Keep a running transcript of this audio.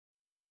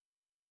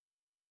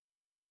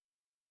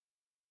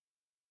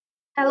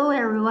Hello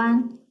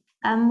everyone,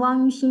 I'm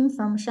Wang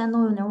from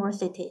Shandong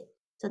University.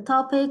 The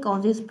topic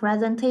of this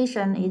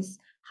presentation is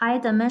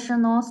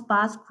high-dimensional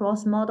sparse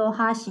cross-modal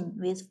hashing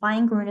with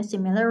fine-grained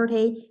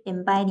similarity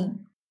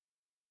embedding.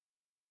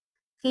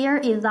 Here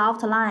is the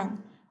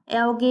outline.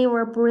 I'll give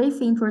a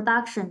brief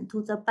introduction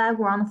to the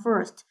background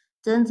first,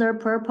 then the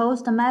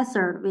proposed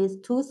method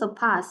with two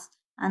subpaths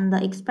and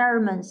the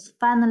experiments,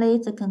 finally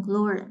the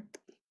conclusion.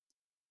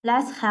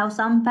 Let's have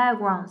some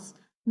backgrounds.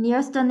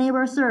 Nearest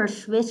neighbor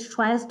search, which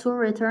tries to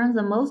return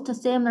the most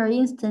similar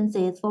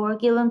instances for a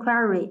given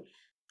query,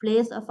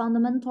 plays a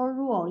fundamental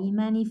role in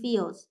many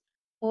fields.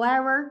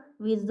 However,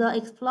 with the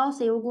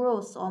explosive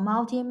growth of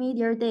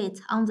multimedia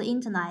data on the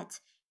Internet,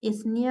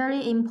 it's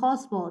nearly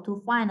impossible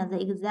to find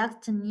the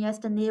exact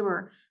nearest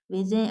neighbor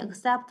within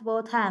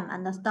acceptable time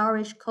and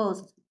storage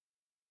cost.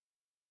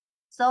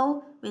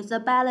 So, with the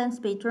balance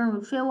between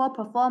retrieval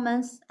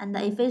performance and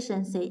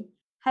efficiency,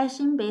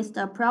 hashing-based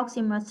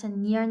approximate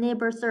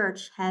near-neighbor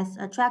search has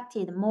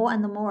attracted more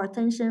and more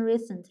attention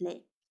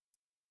recently.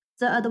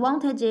 The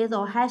advantages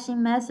of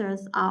hashing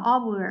methods are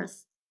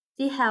obvious.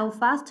 They have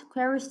fast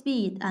query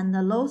speed and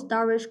low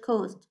storage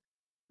cost.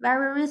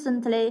 Very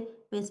recently,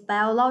 with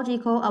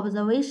biological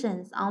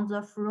observations on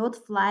the fruit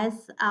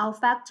flies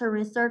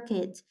olfactory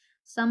circuit,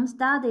 some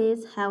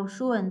studies have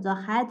shown the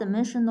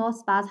high-dimensional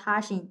sparse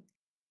hashing.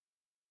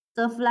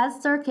 The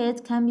flat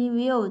circuit can be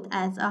viewed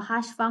as a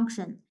hash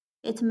function.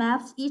 It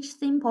maps each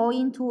symbol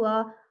into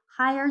a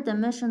higher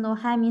dimensional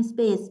Hamming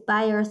space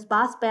by a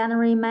sparse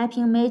binary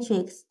mapping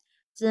matrix.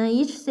 Then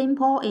each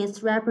symbol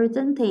is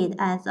represented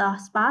as a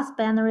sparse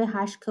binary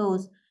hash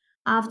code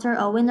after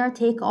a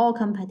winner-take-all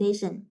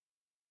computation.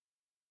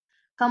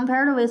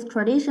 Compared with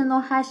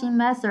traditional hashing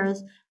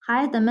methods,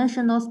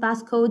 high-dimensional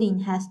sparse coding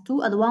has two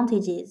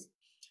advantages.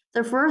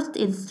 The first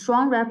is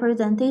strong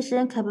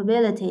representation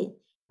capability.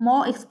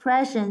 More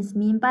expressions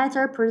mean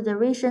better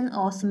preservation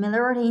of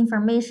similarity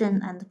information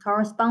and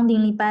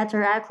correspondingly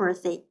better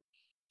accuracy.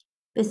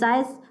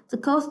 Besides, the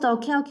cost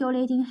of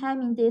calculating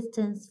Hamming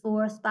distance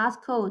for sparse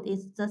code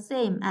is the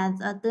same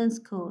as a dense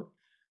code.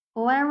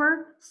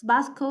 However,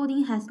 sparse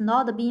coding has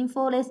not been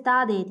fully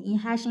studied in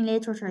hashing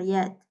literature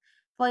yet.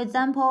 For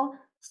example,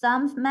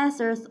 some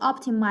methods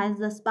optimize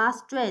the sparse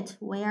strait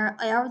where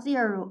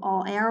L0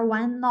 or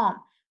L1 norm,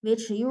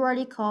 which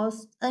usually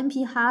cause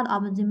NP-hard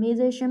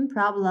optimization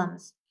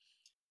problems.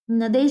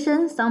 In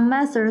addition, some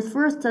methods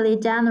firstly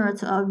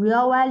generate a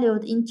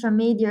real-valued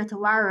intermediate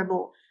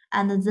variable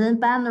and then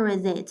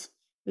binarize it,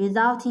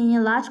 resulting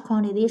in large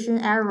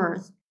quantization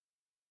errors.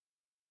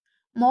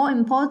 More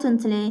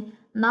importantly,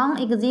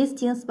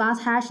 non-existing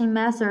sparse hashing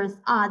methods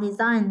are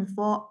designed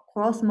for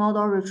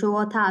cross-modal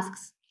retrieval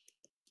tasks.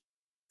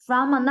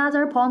 From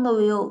another point of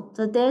view,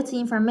 the data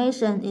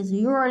information is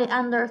usually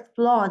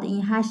underexplored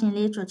in hashing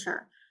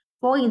literature.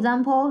 For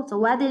example, the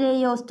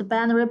widely used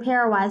binary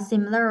pairwise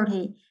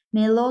similarity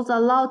may lose a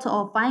lot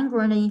of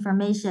fine-grained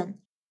information.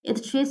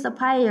 It treats a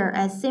pair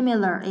as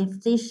similar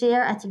if they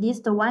share at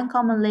least one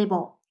common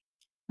label.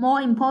 More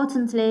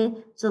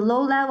importantly, the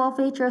low-level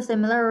feature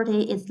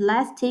similarity is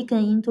less taken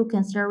into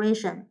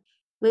consideration,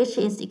 which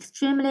is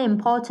extremely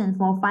important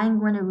for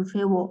fine-grained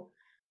retrieval.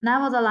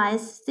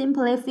 Nevertheless,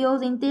 simply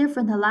fusing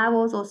different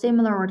levels of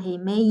similarity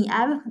may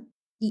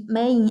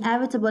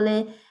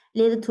inevitably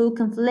lead to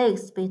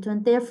conflicts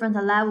between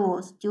different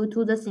levels due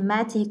to the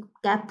semantic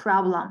gap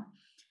problem.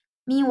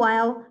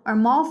 Meanwhile, a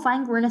more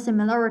fine-grained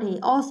similarity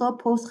also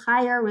poses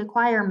higher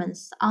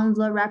requirements on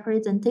the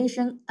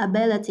representation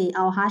ability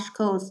of hash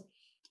codes.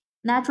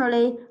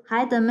 Naturally,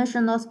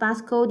 high-dimensional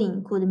sparse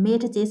coding could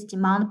meet this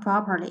demand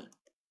properly.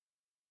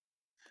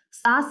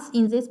 Thus,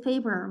 in this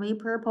paper, we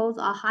propose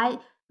a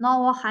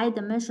novel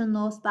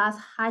high-dimensional sparse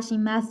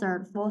hashing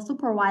method for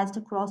supervised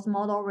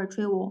cross-modal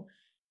retrieval,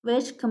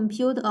 which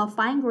computes a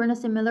fine-grained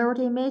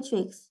similarity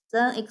matrix,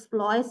 then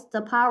exploits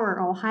the power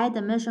of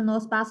high-dimensional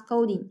sparse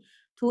coding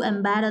to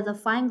embed the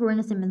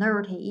fine-grained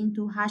similarity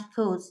into hash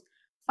codes.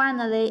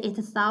 Finally,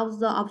 it solves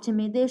the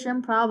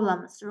optimization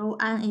problem through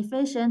an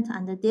efficient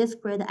and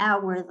discrete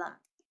algorithm.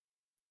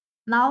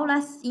 Now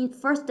let's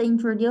first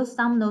introduce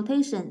some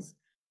notations.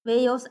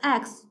 We use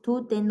X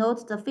to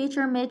denote the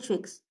feature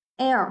matrix,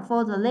 L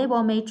for the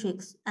label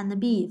matrix, and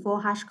B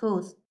for hash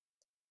codes.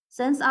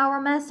 Since our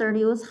method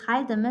uses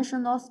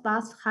high-dimensional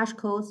sparse hash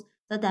codes,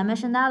 the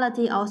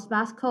dimensionality of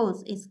sparse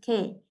codes is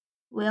K,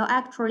 while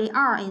actually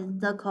R is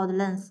the code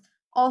length,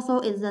 also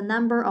is the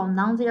number of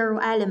non-zero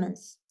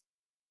elements.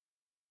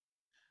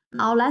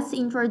 Now let's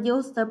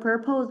introduce the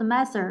proposed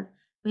method.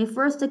 We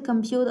first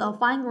compute a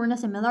fine-grained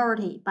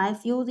similarity by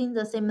fusing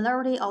the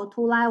similarity of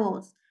two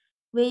levels.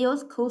 We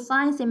use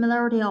cosine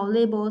similarity of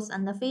labels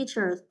and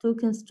features to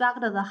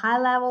construct the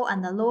high-level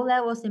and the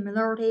low-level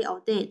similarity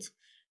of data,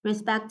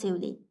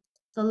 respectively.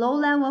 The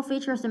low-level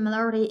feature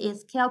similarity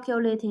is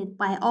calculated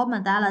by all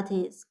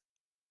modalities.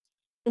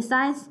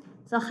 Besides,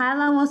 the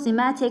high-level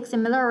semantic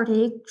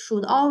similarity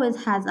should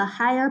always have a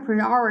higher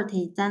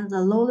priority than the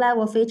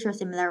low-level feature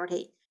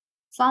similarity.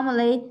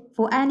 Finally,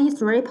 for any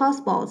three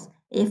possibles,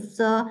 if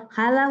the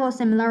high-level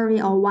similarity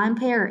of one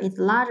pair is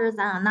larger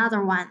than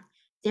another one,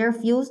 Their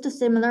fused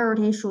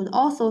similarity should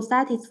also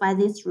satisfy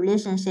this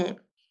relationship.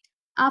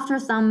 After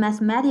some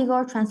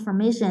mathematical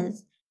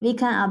transformations, we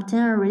can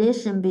obtain a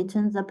relation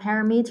between the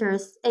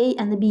parameters A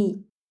and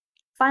B.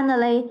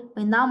 Finally,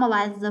 we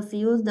normalize the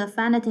fused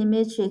finite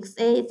matrix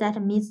A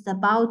that meets the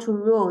above two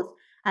rules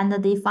and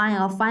define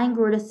a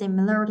fine-grained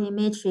similarity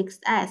matrix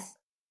S.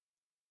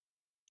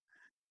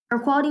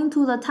 According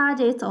to the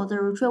target of the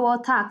retrieval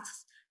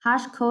tasks,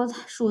 hash codes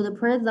should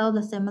preserve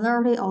the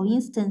similarity of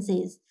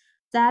instances.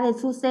 That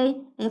is to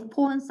say, if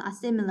points are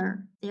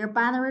similar, their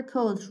binary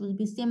code should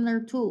be similar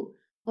too.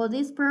 For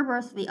this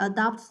purpose, we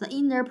adopt the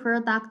inner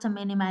product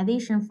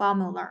minimization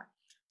formula.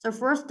 The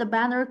first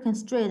binary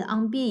constraint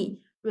on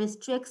B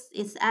restricts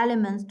its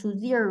elements to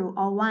 0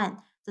 or 1.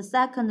 The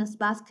second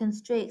sparse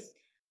constraint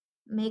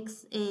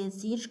makes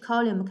each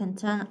column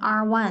contain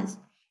R1s.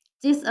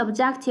 This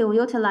objective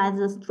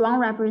utilizes strong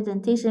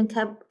representation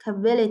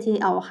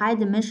capability of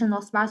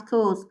high-dimensional sparse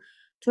codes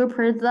to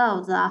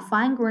preserve the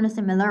fine-grained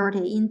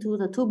similarity into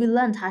the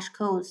to-be-learned hash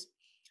codes.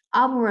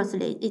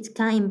 Obviously, it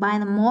can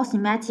embed more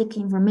semantic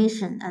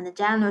information and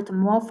generate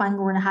more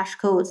fine-grained hash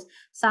codes,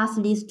 thus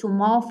leads to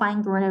more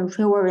fine-grained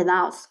retrieval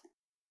results.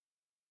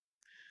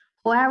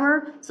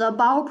 However, the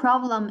above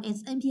problem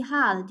is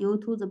NP-hard due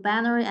to the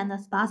binary and the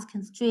sparse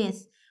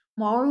constraints.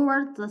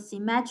 Moreover, the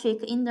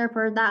symmetric inner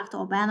product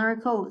of binary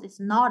codes is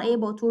not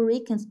able to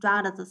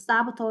reconstruct the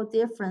subtle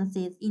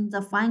differences in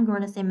the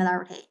fine-grained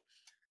similarity.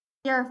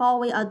 Therefore,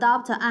 we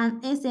adopt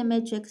an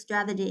asymmetric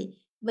strategy.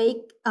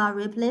 We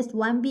replace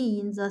 1b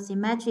in the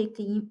symmetric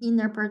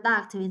inner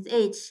product with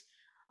H.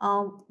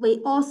 We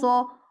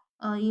also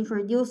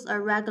introduce a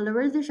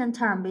regularization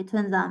term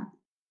between them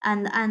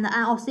and an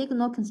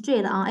orthogonal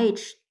constraint on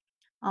H.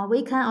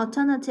 We can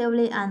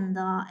alternatively and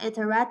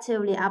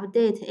iteratively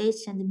update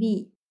H and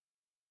B.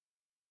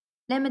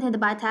 Limited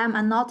by time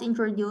and not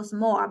introduce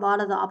more about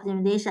the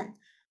optimization.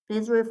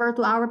 Please refer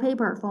to our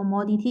paper for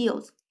more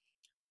details.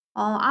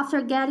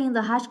 After getting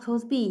the hash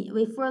code B,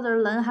 we further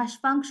learn hash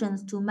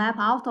functions to map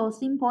out all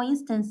simple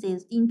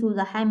instances into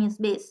the Hamming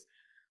space.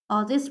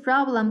 This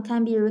problem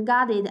can be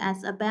regarded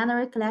as a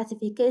binary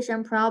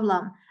classification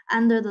problem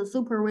under the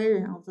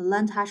supervision of the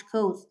learned hash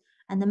codes,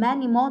 and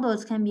many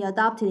models can be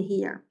adopted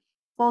here.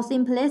 For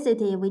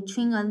simplicity, we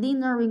train a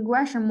linear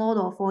regression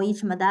model for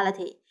each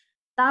modality.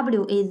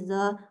 W is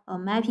the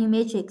mapping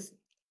matrix.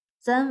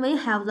 Then we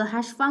have the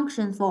hash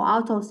function for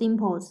auto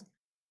simples.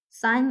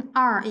 Sin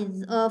R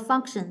is a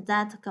function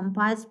that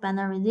combines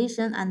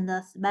binarization and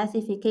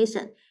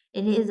specification.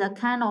 It is a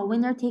kind of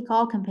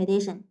winner-take-all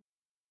competition.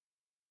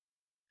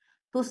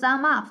 To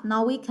sum up,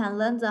 now we can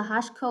learn the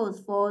hash codes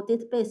for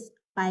database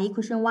by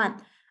equation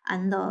 1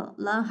 and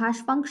learn hash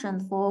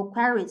functions for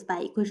queries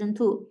by equation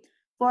 2.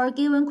 For a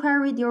given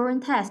query during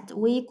test,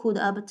 we could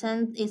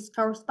obtain its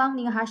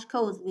corresponding hash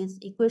codes with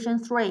equation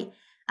 3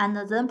 and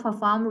then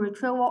perform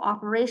retrieval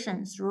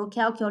operations through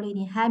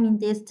calculating Hamming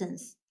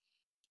distance.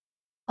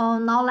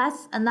 Now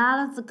let's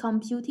analyze the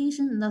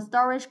computation and the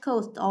storage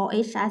cost of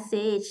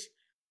HSCH.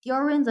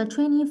 During the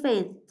training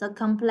phase, the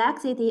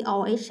complexity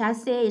of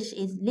HSCH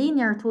is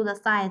linear to the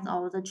size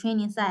of the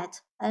training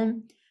set,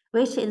 N,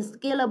 which is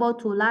scalable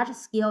to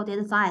large-scale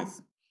data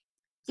size.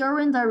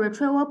 During the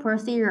retrieval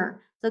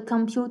procedure, the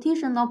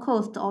computational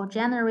cost of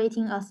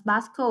generating a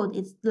sparse code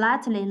is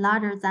slightly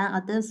larger than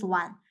a dense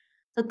one.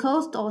 The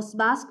cost of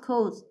sparse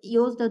codes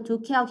used to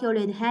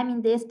calculate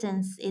Hamming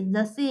distance is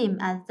the same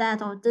as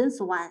that of dense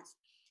ones.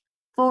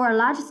 For a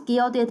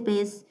large-scale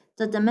database,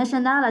 the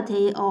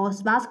dimensionality of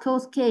sparse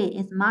code K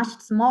is much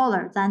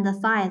smaller than the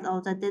size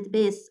of the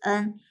database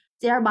N,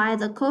 thereby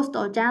the cost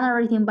of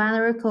generating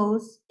binary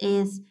codes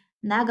is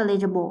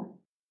negligible.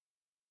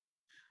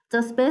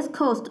 The space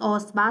cost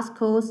of sparse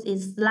codes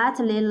is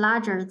slightly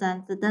larger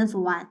than the dense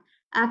one.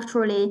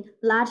 Actually,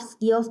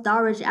 large-scale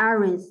storage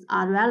areas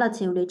are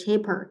relatively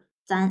cheaper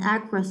than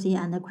accuracy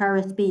and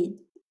query speed.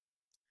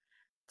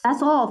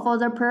 That's all for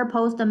the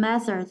proposed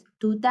methods.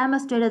 To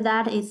demonstrate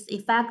that it's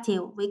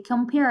effective, we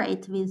compare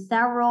it with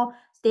several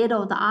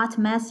state-of-the-art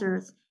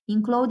methods,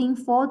 including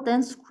 4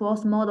 dense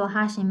cross-modal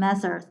hashing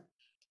methods.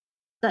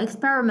 The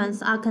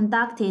experiments are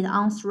conducted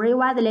on 3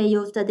 widely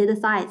used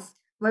datasets.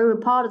 We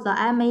report the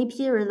MAP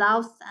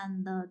results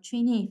and the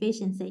training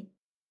efficiency.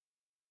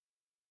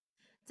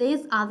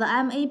 These are the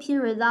MAP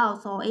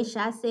results of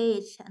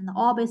HSH and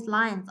all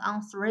baselines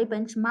on 3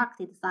 benchmark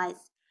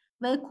datasets.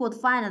 We could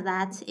find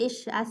that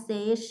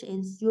HSH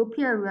is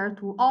superior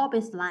to all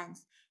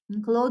baselines,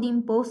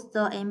 including both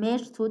the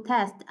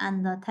image-to-test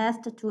and the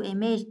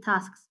test-to-image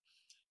tasks,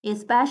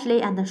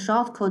 especially at the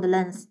short code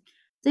length.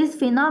 This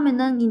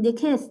phenomenon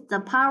indicates the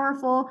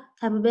powerful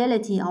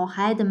capability of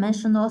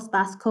high-dimensional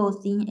sparse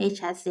codes in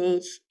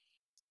HSH.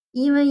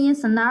 Even in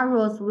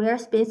scenarios where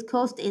space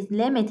cost is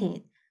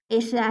limited,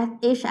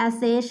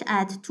 HSH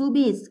at 2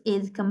 bits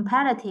is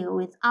competitive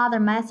with other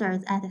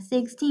methods at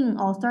 16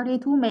 or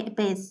 32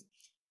 bits,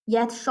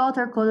 yet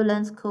shorter code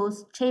length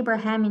causes cheaper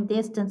Hamming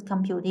distance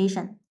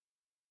computation.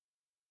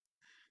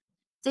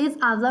 These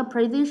are the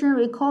precision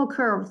recall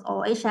curves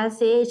of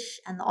HSH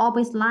and all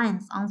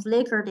baselines on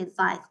Flickr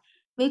datasets.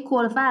 we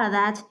could find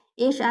that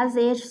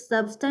HSH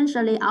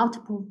substantially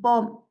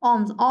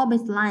outperforms all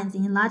baselines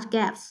in large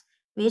gaps,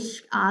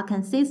 which are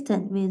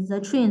consistent with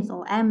the trends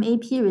or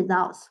MAP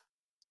results.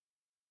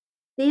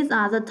 These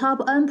are the top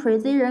N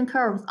precision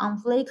curves on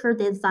Flickr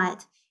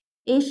dataset.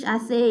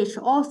 HSH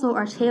also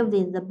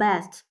achieved the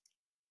best.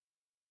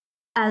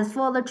 As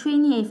for the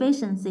training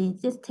efficiency,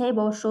 this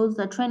table shows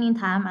the training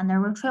time and the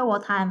retrieval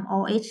time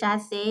of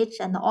HSH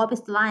and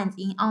orbit lines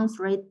in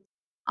unthreaded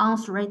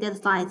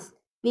datasets.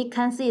 We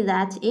can see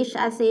that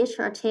HSH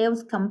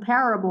achieves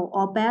comparable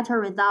or better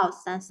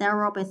results than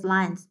several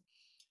baselines.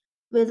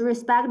 With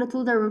respect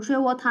to the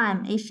retrieval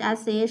time,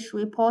 HSH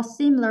reports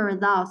similar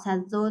results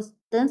as those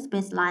dense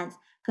baselines,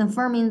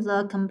 confirming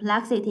the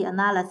complexity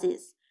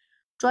analysis.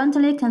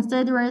 Jointly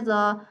considering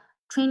the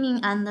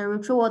training and the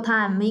retrieval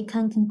time, we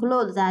can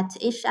conclude that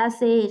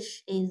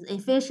HSH is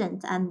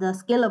efficient and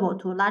scalable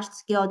to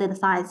large-scale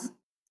datasets.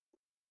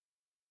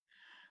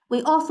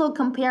 We also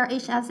compare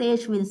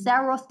HSH with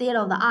several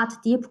state-of-the-art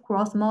deep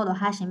cross-modal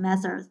hashing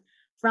methods.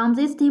 From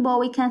this table,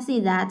 we can see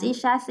that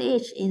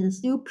HSH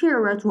is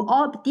superior to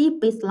all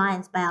deep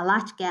baselines by a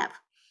large gap.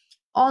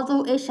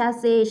 Although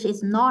HSH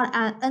is not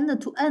an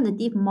end-to-end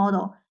deep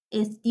model,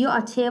 it still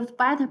achieves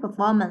better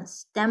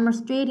performance,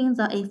 demonstrating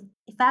the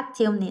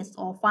effectiveness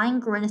of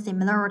fine-grained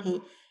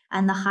similarity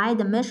and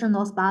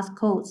high-dimensional sparse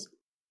codes.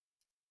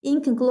 In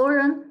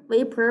conclusion,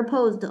 we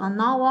proposed a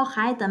novel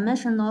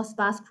high-dimensional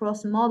sparse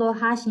cross-modal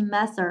hashing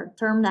method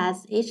termed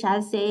as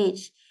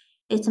HSH.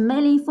 It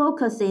mainly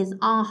focuses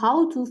on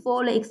how to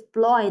fully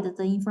exploit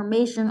the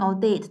information of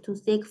data to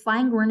seek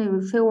fine-grained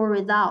retrieval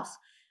results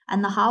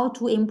and how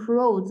to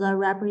improve the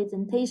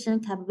representation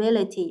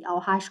capability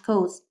of hash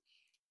codes.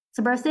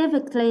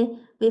 Specifically,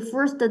 we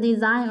first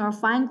designed a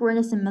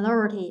fine-grained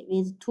similarity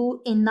with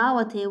two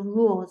innovative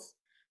rules.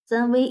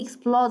 Then we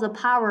explore the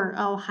power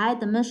of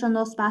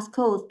high-dimensional sparse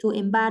codes to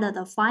embed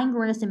the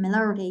fine-grained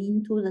similarity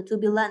into the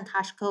turbulent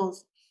hash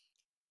codes.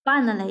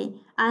 Finally,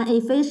 an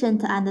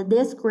efficient and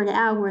discrete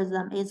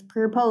algorithm is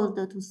proposed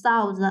to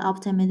solve the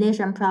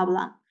optimization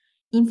problem.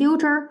 In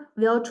future,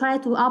 we'll try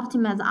to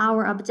optimize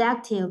our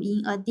objective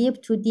in a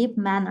deep-to-deep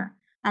manner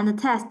and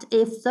test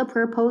if the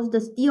proposed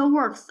still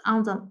works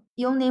on the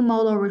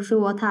unimodal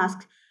retrieval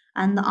task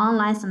and the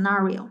online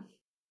scenario.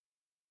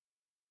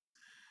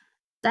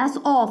 That's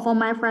all for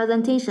my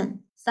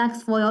presentation.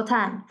 Thanks for your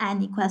time.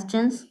 Any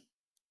questions?